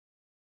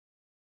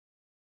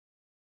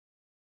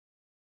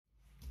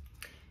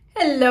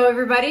Hello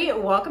everybody,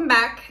 welcome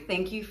back.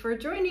 Thank you for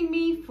joining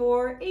me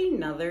for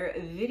another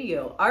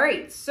video. All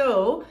right,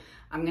 so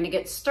I'm gonna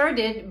get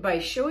started by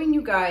showing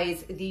you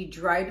guys the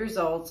dried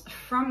results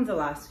from the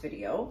last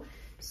video.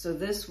 So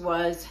this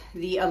was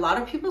a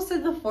lot of people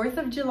said the 4th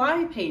of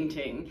July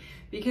painting,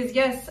 because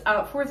yes,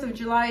 4th of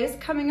July is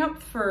coming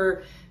up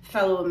for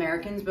fellow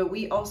Americans, but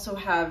we also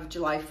have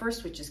July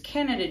 1st, which is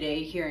Canada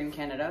Day here in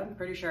Canada. I'm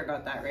pretty sure I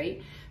got that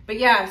right. But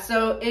yeah,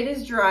 so it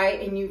is dry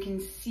and you can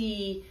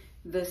see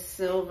the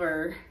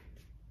silver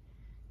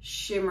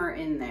shimmer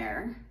in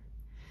there.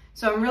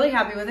 So I'm really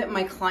happy with it.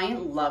 My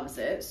client loves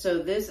it. So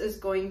this is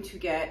going to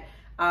get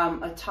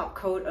a top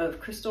coat of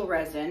crystal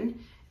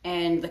resin,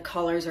 and the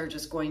colors are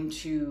just going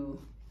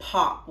to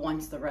pop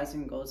once the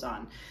resin goes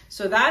on.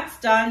 So that's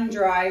done,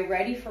 dry,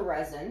 ready for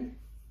resin.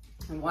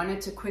 I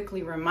wanted to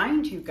quickly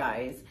remind you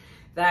guys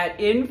that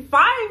in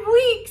 5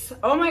 weeks,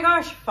 oh my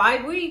gosh,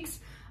 5 weeks,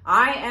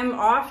 I am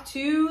off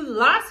to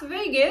Las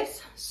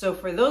Vegas. So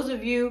for those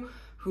of you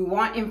who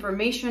want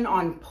information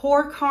on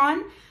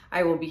PourCon,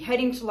 I will be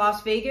heading to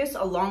Las Vegas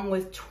along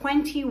with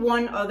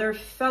 21 other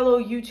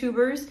fellow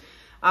YouTubers.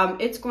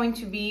 It's going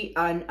to be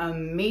an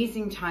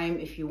amazing time.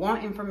 If you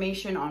want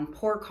information on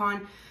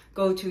PourCon,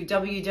 go to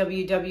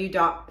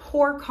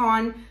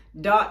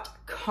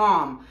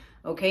www.pourcon.com.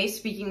 Okay,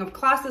 speaking of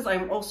classes,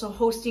 I'm also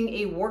hosting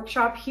a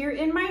workshop here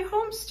in my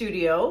home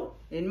studio,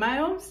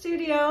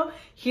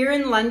 here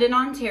in London,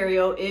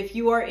 Ontario. If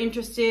you are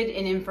interested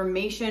in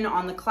information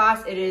on the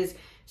class, it is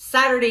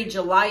Saturday,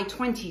 July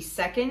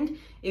 22nd.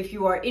 If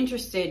you are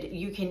interested,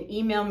 you can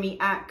email me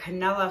at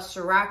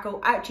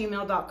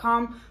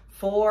kanella@gmail.com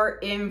for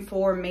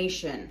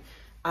information.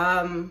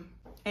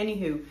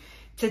 Anywho,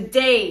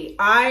 today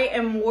I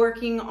am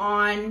working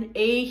on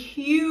a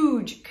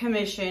huge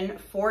commission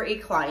for a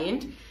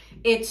client.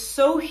 It's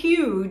so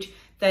huge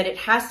that it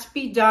has to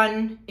be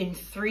done in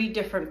 3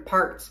 different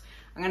parts.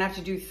 I'm gonna have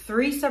to do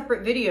 3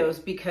 separate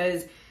videos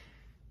because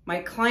my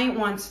client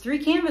wants 3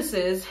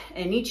 canvases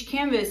and each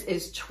canvas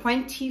is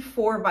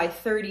 24 by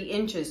 30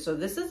 inches. So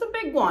this is a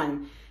big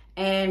one.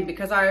 And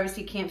because I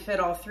obviously can't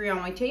fit all 3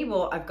 on my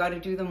table, I've got to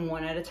do them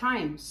one at a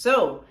time.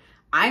 So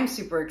I'm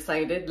super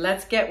excited.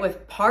 Let's get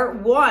with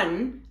part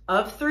 1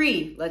 of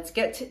 3. Let's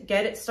get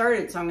it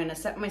started. So I'm going to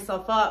set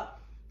myself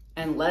up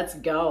and let's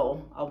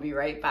go. I'll be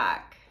right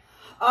back.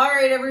 All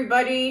right,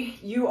 everybody,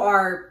 you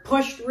are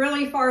pushed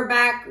really far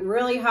back,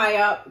 really high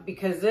up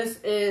because this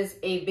is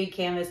a big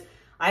canvas.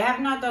 I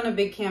have not done a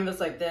big canvas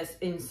like this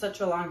in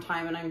such a long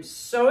time, and I'm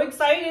so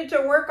excited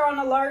to work on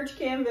a large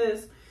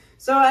canvas.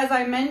 So as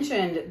I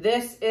mentioned,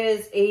 this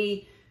is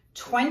a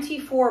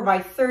 24 by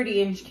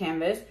 30 inch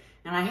canvas,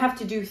 and I have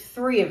to do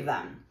 3 of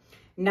them.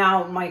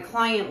 Now, my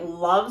client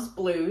loves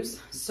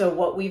blues, so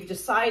what we've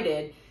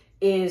decided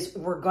is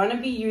we're gonna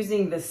be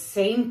using the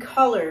same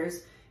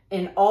colors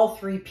in all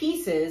 3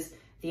 pieces.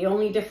 The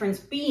only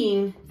difference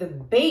being the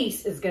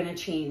base is gonna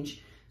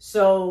change.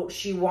 So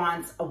she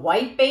wants a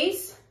white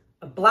base,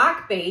 a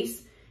black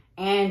base,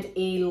 and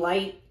a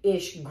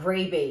light-ish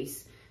gray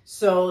base.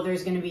 So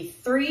there's gonna be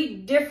 3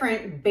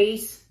 different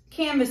base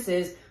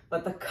canvases,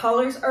 but the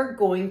colors are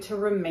going to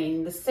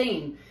remain the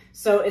same.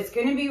 So it's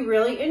gonna be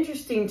really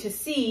interesting to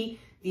see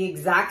the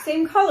exact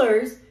same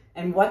colors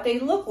and what they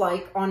look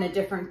like on a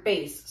different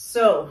base.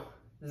 So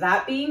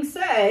that being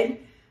said,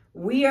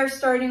 we are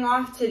starting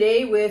off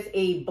today with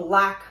a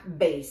black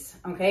base.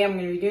 Okay, I'm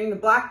gonna be doing the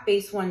black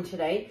base one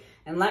today,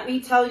 and let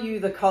me tell you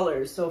the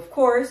colors. So of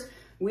course,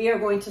 we are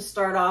going to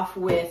start off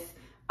with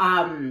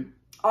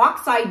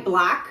Oxide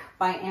Black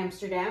by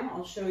Amsterdam.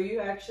 I'll show you,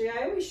 actually,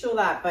 I always show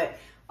that, but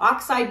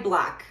Oxide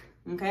Black,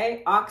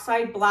 okay?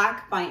 Oxide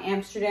Black by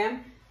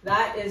Amsterdam.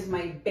 That is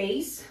my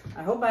base.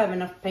 I hope I have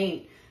enough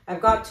paint.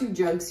 I've got 2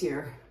 jugs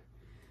here.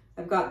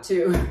 I've got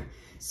 2.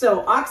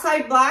 So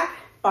Oxide Black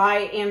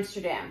by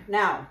Amsterdam.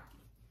 Now,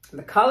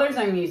 the colors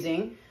I'm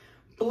using,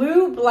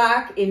 Blue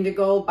Black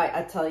Indigo by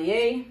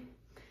Atelier.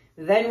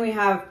 Then we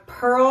have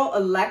Pearl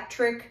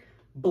Electric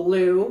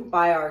Blue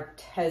by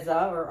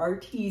Arteza.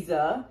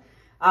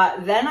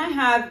 Then I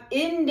have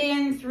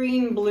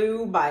Indanthrene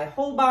Blue by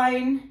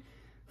Holbein,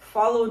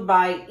 followed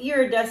by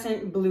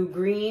Iridescent Blue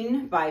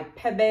Green by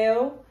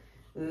Pebeo.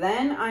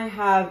 Then I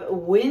have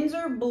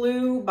Winsor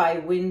Blue by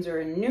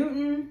Winsor &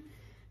 Newton,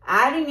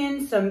 adding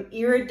in some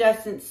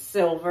Iridescent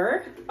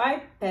Silver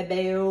by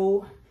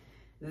Pebeo.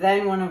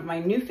 Then one of my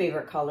new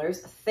favorite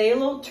colors,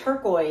 Phthalo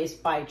Turquoise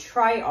by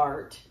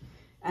Art.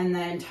 And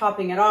then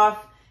topping it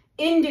off,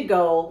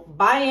 Indigo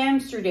by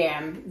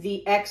Amsterdam,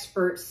 the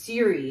Expert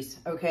Series,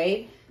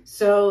 okay?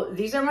 So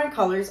these are my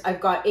colors. I've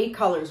got 8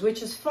 colors,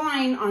 which is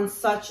fine on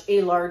such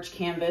a large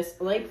canvas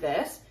like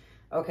this,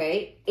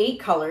 okay? 8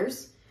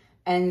 colors.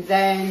 And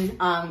then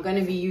I'm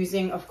gonna be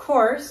using, of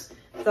course,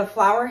 the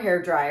flower hair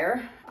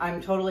dryer.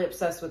 I'm totally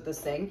obsessed with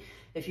this thing.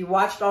 If you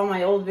watched all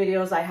my old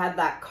videos, I had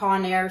that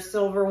Conair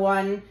silver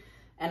one,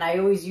 and I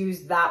always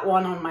used that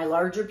one on my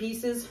larger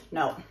pieces.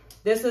 No,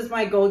 this is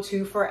my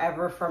go-to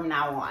forever from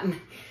now on.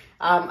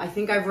 I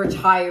think I've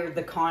retired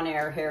the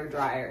Conair hair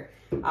dryer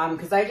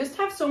because I just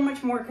have so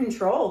much more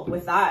control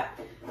with that.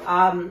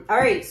 All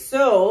right,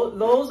 so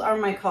those are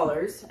my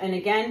colors. And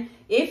again,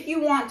 if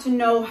you want to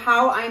know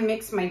how I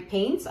mix my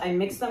paints, I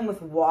mix them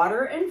with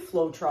water and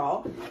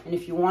Floetrol. And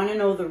if you want to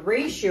know the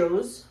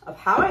ratios of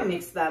how I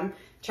mix them,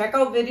 check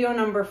out video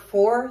number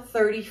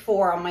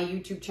 434 on my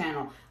YouTube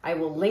channel. I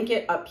will link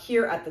it up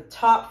here at the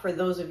top for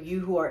those of you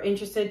who are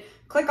interested.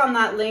 Click on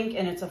that link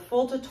and it's a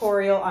full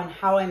tutorial on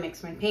how I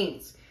mix my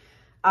paints.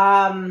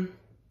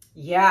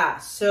 Yeah,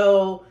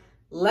 so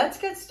let's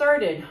get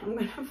started. I'm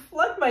gonna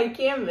flood my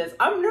canvas.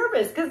 I'm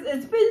nervous because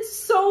it's been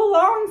so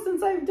long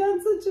since I've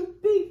done such a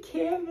big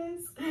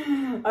canvas.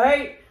 All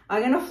right,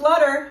 I'm gonna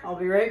flutter. I'll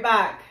be right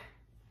back.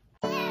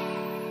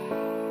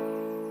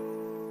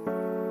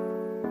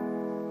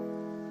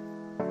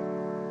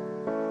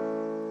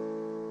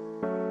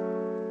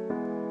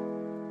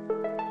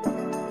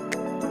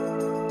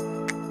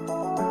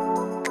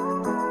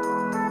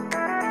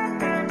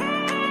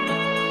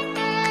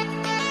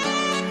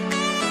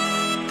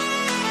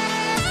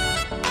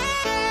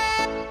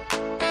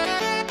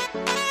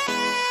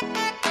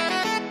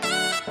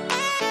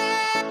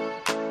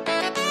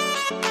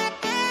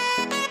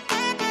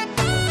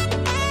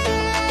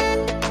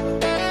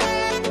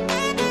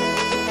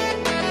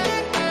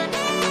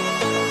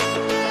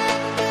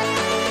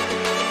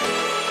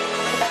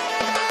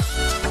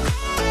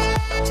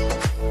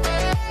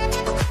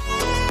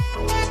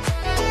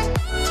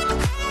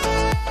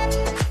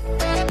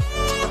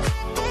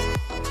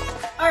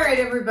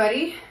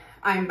 Everybody,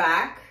 I'm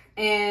back,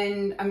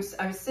 and I was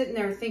sitting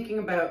there thinking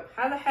about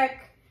how the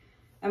heck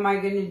am I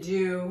going to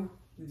do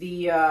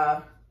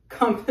the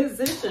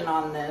composition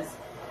on this.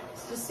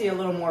 Let's just see a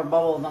little more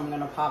bubbles I'm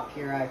going to pop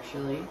here.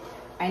 Actually,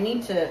 I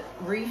need to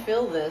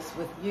refill this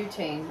with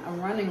butane.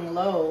 I'm running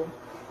low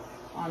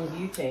on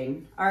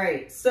butane. All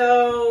right,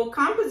 so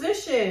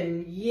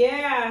composition.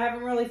 Yeah, I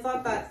haven't really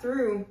thought that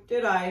through,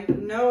 did I?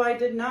 No, I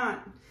did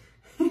not.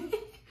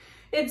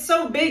 It's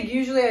so big.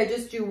 Usually I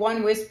just do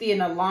one wispy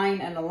and a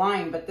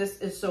line, but this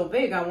is so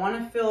big. I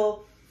want to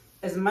fill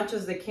as much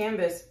of the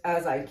canvas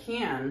as I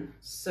can.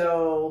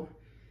 So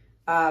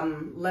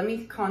let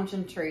me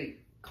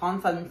concentrate.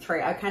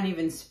 I can't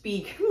even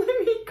speak.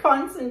 Let me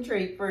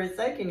concentrate for a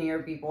second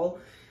here, people.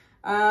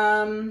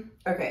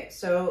 Okay,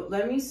 so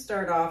let me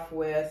start off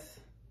with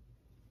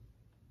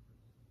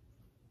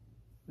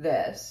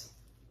this.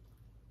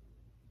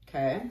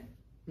 Okay,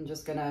 I'm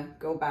just gonna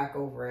go back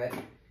over it.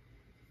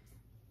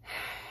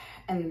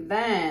 And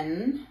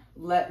then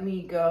let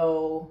me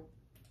go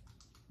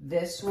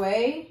this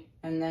way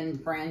and then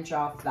branch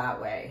off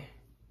that way.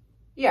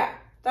 Yeah,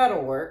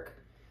 that'll work.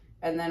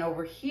 And then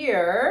over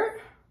here,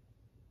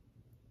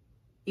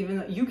 even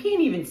though you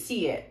can't even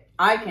see it,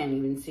 I can't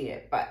even see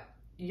it, but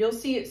you'll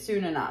see it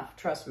soon enough,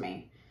 trust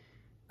me.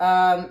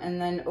 And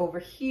then over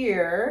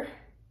here,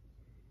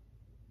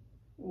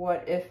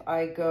 what if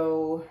I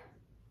go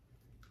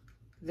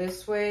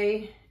this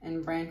way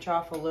and branch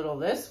off a little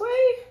this way?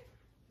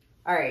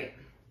 All right,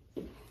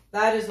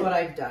 that is what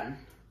I've done.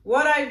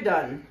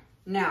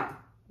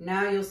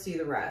 Now you'll see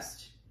the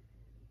rest.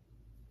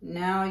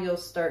 Now you'll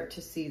start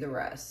to see the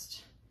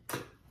rest.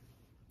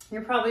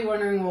 You're probably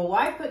wondering, well,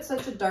 why put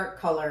such a dark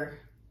color?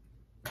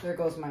 There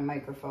goes my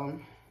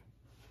microphone.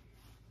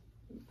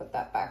 Put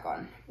that back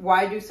on.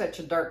 Why do such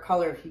a dark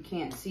color if you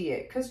can't see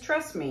it? Because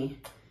trust me,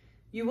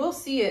 you will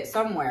see it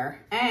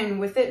somewhere. And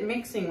with it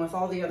mixing with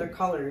all the other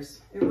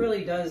colors, it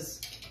really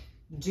does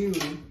do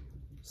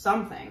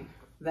something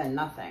than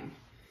nothing.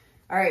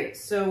 All right,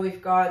 so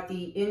we've got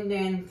the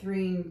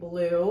Indanthrene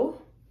blue.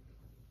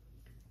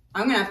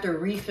 I'm gonna have to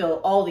refill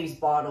all these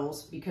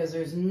bottles because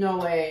there's no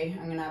way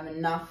I'm gonna have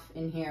enough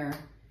in here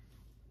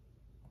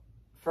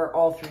for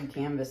all 3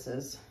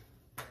 canvases.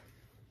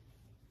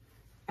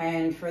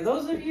 And for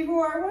those of you who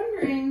are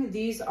wondering,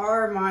 these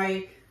are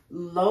my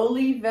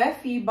Lowly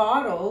Veffy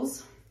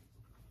bottles,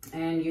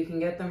 and you can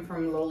get them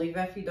from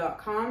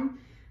lowlyveffy.com.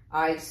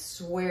 I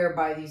swear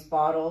by these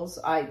bottles.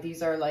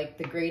 These are like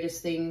the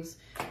greatest things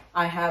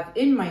I have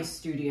in my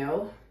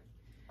studio.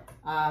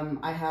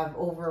 I have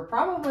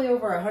probably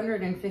over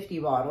 150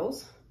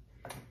 bottles,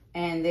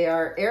 and they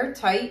are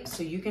airtight,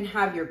 so you can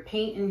have your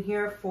paint in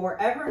here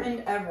forever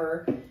and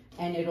ever,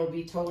 and it'll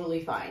be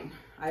totally fine.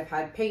 I've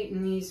had paint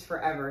in these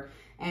forever.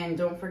 And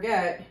don't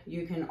forget,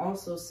 you can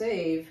also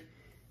save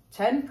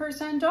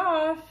 10%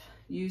 off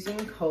using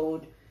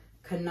code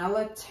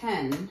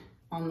Kanella10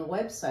 on the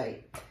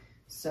website.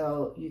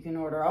 So you can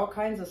order all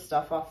kinds of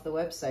stuff off the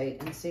website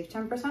and save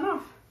 10%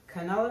 off.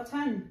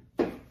 Kanella10.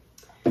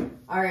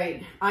 All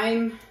right,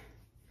 I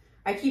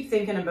keep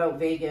thinking about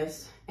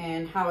Vegas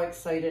and how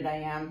excited I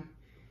am,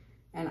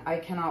 and I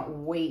cannot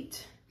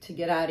wait to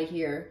get out of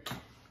here.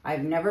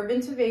 I've never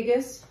been to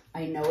Vegas.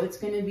 I know it's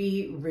going to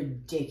be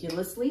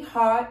ridiculously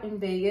hot in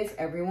Vegas.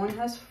 Everyone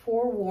has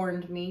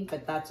forewarned me,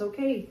 but that's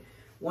okay.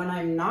 When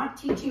I'm not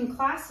teaching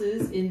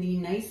classes in the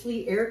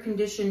nicely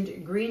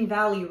air-conditioned Green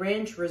Valley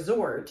Ranch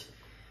Resort,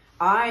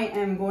 I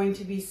am going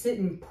to be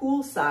sitting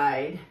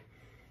poolside,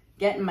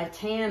 getting my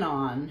tan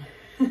on.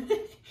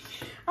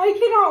 I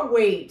cannot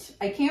wait.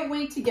 I can't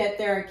wait to get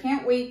there. I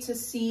can't wait to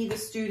see the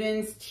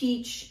students,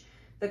 teach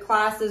the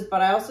classes,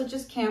 but I also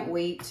just can't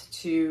wait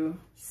to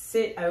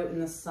sit out in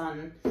the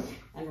sun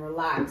and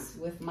relax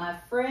with my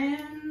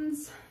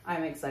friends.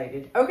 I'm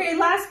excited. Okay,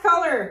 last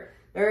color.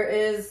 There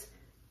is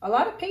a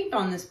lot of paint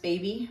on this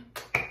baby,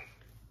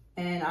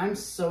 and I'm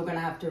so gonna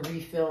have to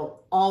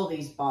refill all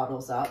these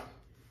bottles up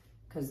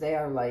because they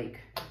are like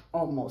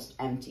almost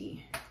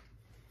empty.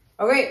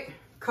 Okay,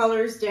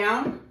 colors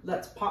down.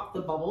 Let's pop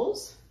the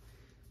bubbles.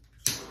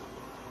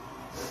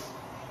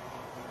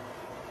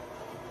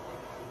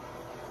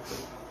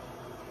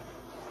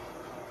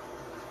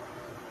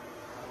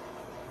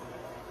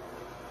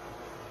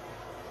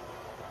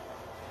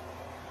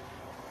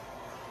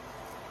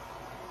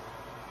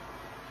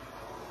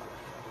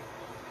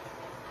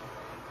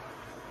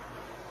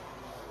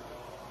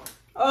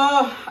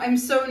 Oh, I'm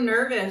so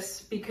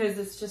nervous because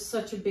it's just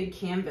such a big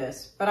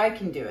canvas, but I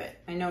can do it.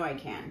 I know I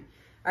can.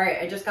 All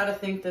right, I just got to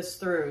think this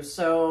through.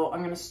 So I'm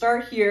going to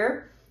start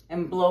here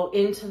and blow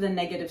into the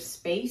negative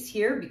space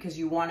here because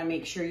you want to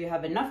make sure you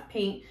have enough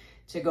paint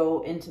to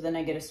go into the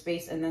negative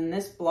space, and then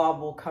this blob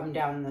will come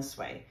down this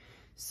way.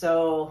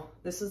 So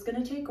this is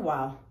going to take a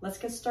while. Let's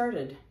get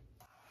started.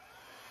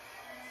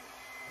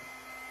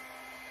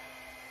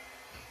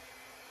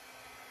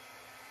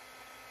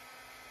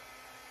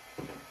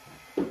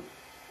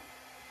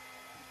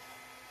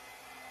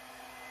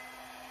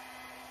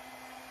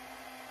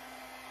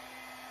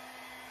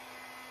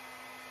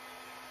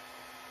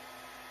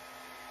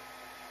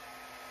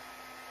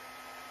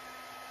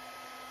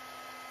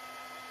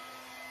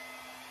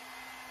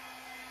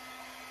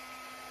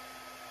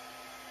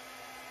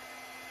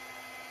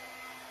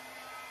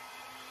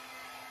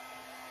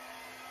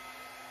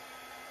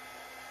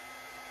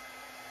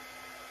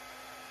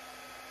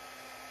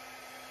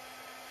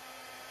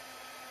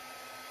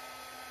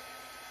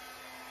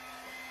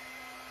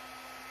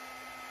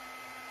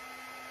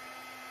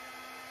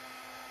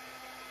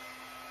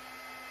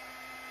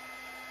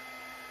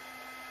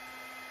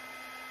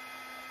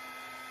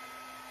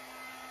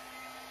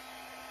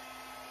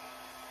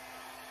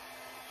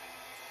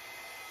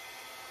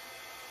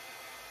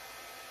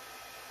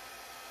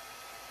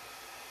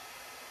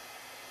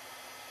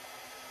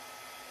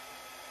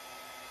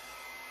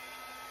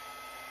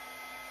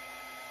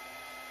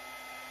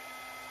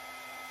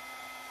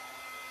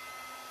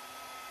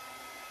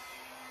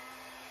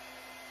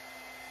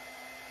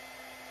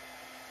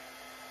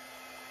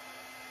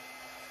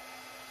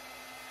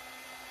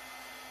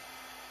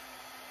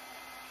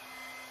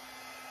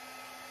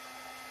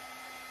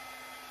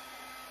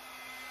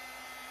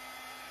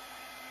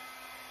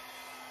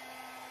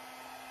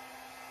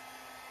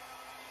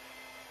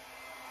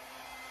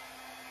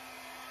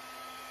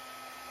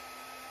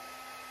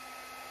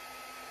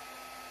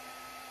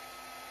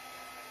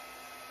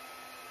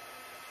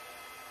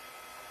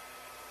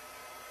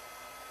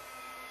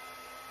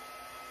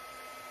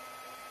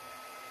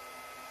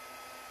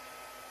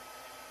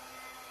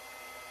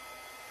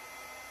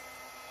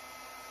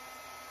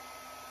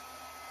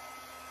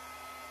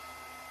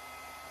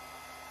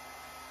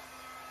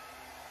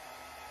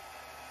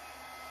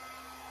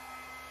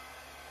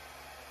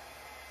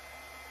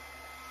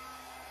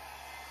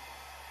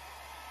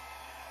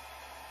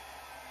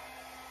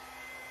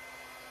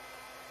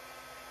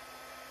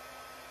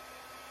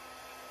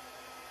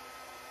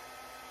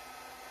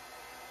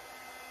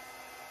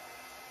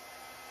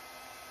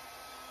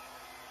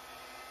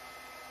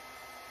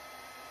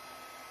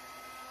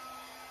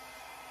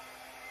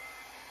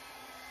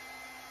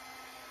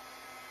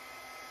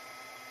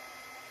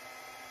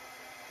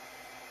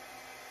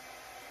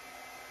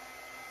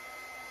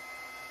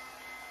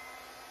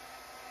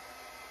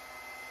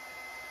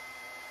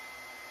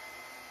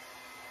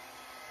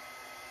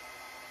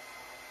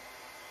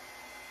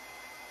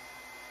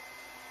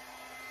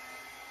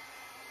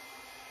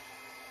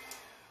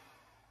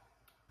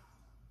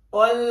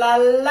 Oh la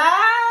la!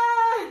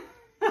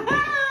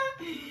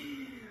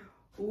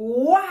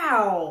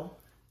 Wow!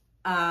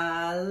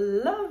 I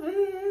love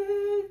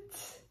it.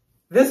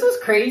 This was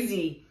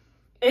crazy.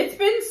 It's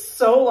been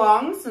so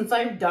long since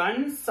I've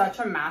done such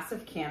a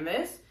massive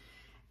canvas.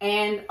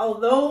 And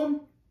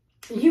although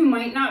you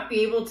might not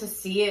be able to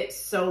see it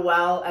so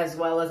well as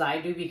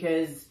I do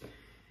because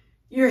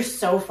you're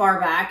so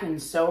far back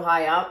and so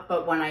high up,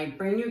 but when I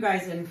bring you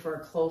guys in for a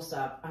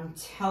close-up, I'm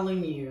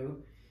telling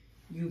you,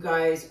 you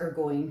guys are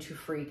going to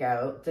freak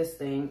out. This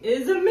thing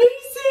is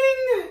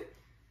amazing.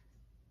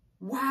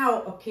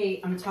 Wow.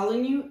 Okay, I'm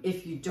telling you,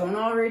 if you don't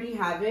already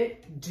have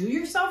it, do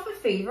yourself a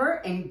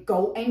favor and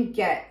go and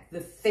get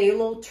the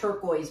Phthalo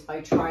Turquoise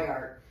by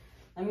TriArt.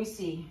 Let me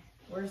see.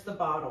 Where's the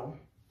bottle?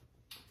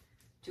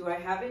 Do I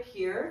have it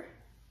here?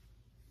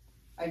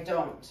 I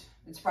don't.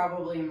 It's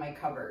probably in my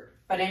cupboard.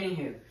 But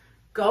anywho,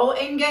 go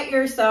and get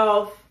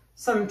yourself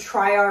some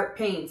TriArt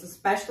paints,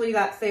 especially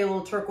that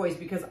Phthalo Turquoise,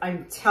 because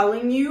I'm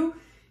telling you,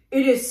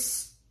 it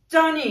is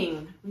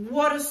stunning.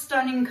 What a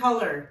stunning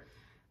color.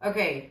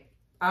 Okay,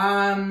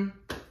 I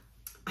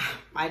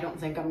don't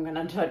think I'm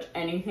gonna touch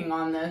anything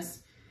on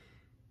this.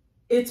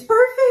 It's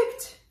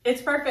perfect.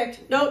 It's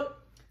perfect. Nope,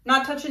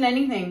 not touching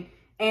anything.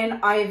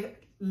 And I've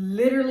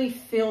literally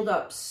filled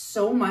up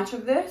so much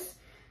of this.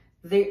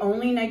 The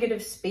only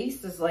negative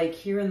space is like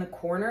here in the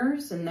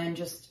corners and then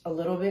just a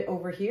little bit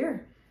over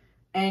here.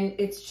 And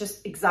it's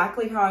just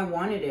exactly how I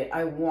wanted it.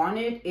 I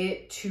wanted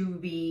it to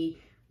be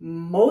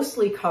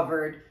mostly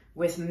covered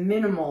with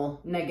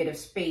minimal negative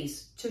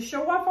space to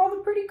show off all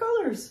the pretty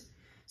colors.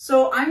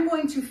 So I'm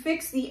going to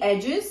fix the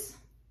edges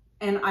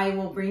and I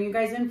will bring you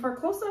guys in for a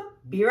close-up.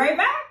 Be right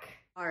back.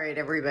 All right,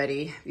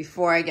 everybody,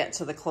 before I get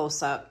to the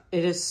close-up,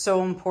 it is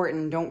so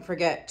important. Don't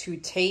forget to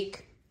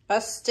take a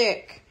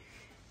stick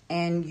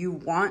and you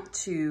want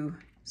to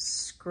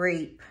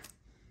scrape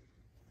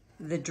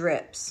the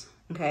drips,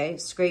 okay?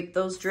 Scrape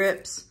those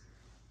drips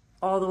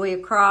all the way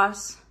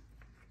across.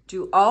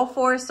 Do all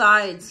 4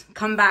 sides.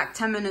 Come back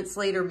 10 minutes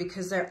later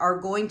because there are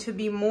going to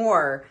be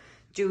more.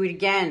 Do it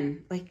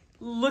again. Like,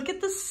 look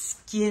at the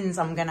skins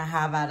I'm gonna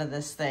have out of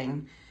this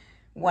thing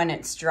when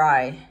it's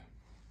dry.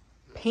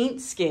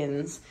 Paint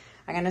skins.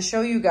 I'm gonna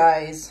show you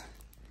guys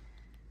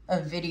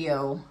a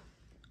video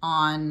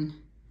on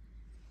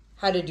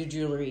how to do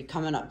jewelry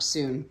coming up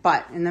soon.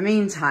 But in the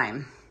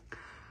meantime,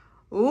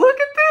 look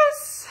at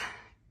this.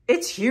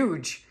 It's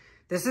huge.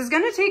 This is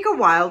gonna take a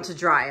while to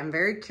dry. I'm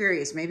very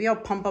curious. Maybe I'll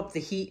pump up the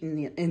heat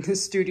in the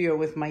studio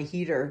with my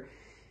heater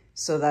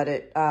so that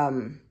it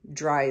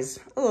dries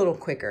a little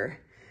quicker.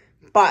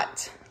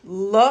 But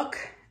look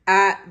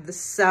at the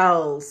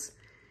cells.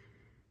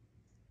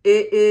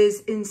 It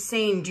is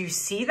insane. Do you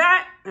see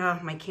that? Oh,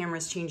 my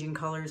camera's changing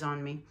colors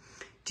on me.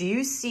 Do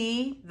you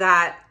see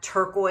that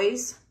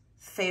turquoise,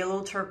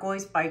 Phthalo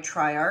turquoise by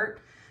TriArt?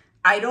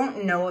 I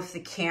don't know if the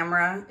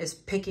camera is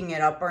picking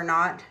it up or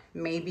not.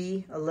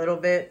 Maybe a little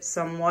bit,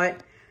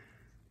 somewhat.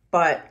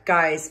 But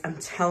guys, I'm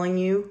telling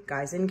you,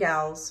 guys and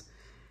gals,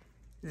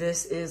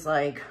 this is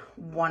like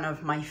one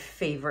of my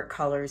favorite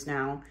colors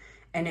now.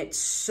 And it's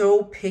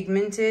so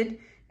pigmented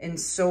and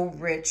so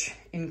rich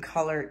in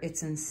color.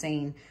 It's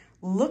insane.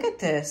 Look at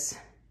this.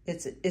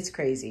 It's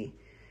crazy.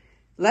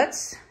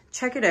 Let's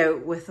check it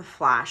out with the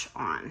flash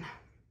on.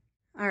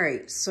 All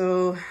right,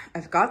 so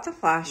I've got the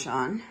flash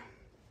on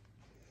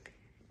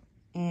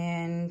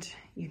and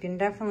you can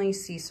definitely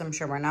see some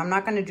shimmer. Now I'm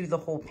not gonna do the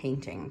whole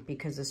painting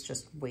because it's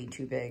just way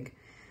too big,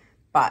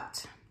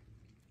 but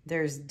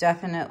there's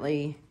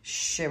definitely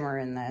shimmer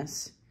in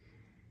this.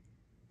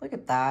 Look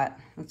at that.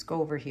 Let's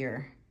go over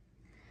here.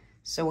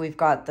 So we've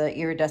got the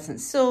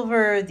iridescent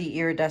silver, the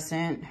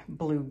iridescent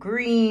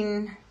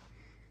blue-green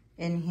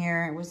in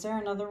here. Was there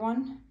another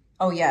one?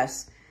 Oh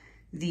yes,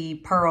 the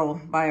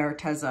pearl by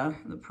Arteza,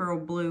 the pearl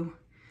blue.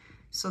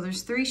 So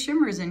there's 3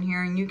 shimmers in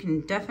here and you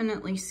can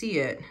definitely see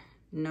it.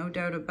 No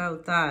doubt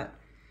about that.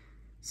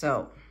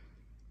 So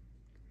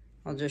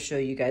I'll just show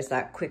you guys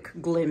that quick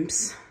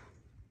glimpse.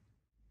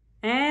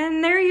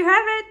 And there you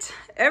have it,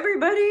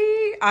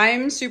 everybody.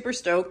 I'm super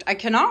stoked. I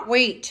cannot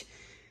wait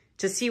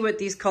to see what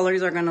these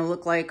colors are gonna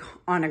look like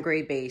on a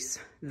gray base.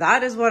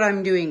 That is what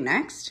I'm doing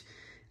next.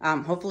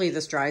 Hopefully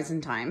this dries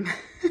in time.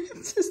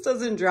 If this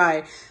doesn't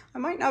dry, I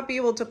might not be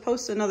able to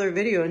post another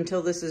video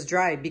until this is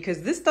dried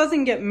because this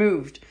doesn't get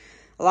moved.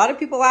 A lot of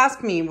people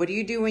ask me, what do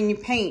you do when you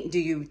paint? Do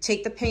you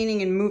take the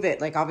painting and move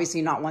it? Like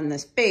obviously not one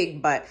this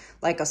big, but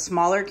like a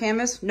smaller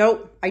canvas?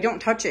 Nope, I don't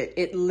touch it.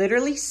 It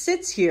literally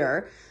sits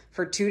here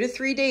for 2 to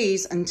 3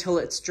 days until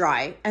it's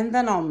dry and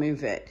then I'll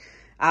move it.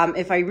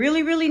 If I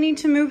really need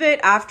to move it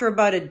after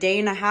about a day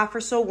and a half or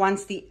so,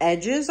 once the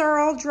edges are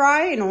all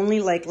dry and only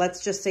like,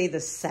 let's just say the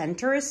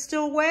center is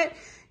still wet,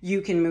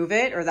 you can move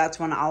it, or that's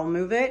when I'll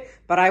move it,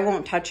 but I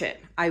won't touch it.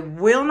 I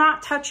will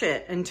not touch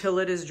it until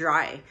it is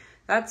dry.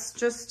 That's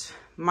just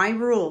my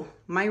rule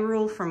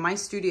from my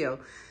studio.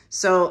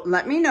 So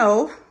let me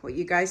know what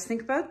you guys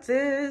think about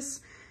this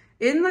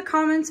in the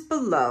comments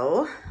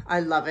below.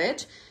 I love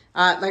it.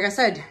 Like I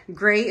said,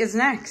 gray is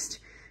next.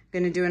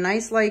 Gonna do a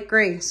nice light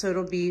gray, so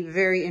it'll be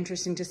very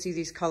interesting to see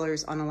these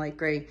colors on a light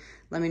gray.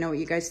 Let me know what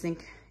you guys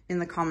think in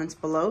the comments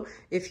below.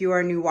 If you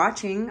are new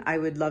watching, I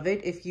would love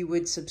it if you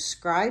would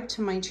subscribe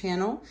to my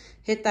channel,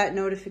 hit that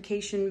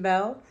notification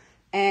bell,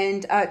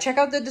 and check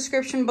out the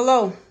description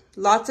below.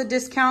 Lots of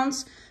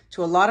discounts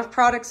to a lot of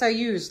products I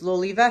use.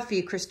 Loli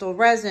Veffy, Crystal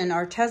Resin,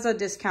 Arteza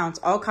discounts,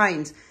 all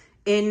kinds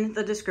in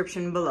the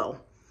description below.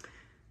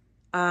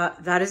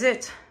 That is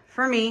it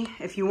for me.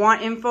 If you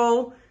want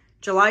info,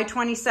 July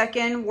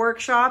 22nd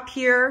workshop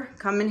here.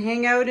 Come and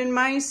hang out in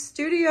my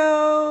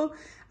studio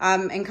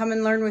and come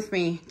and learn with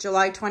me.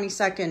 July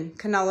 22nd,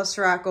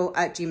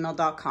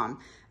 kanellaciraco@gmail.com.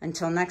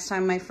 Until next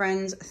time, my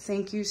friends,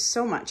 thank you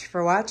so much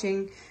for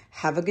watching.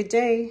 Have a good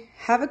day.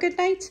 Have a good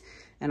night.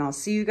 And I'll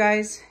see you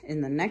guys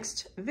in the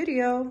next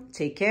video.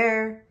 Take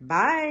care.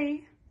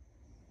 Bye.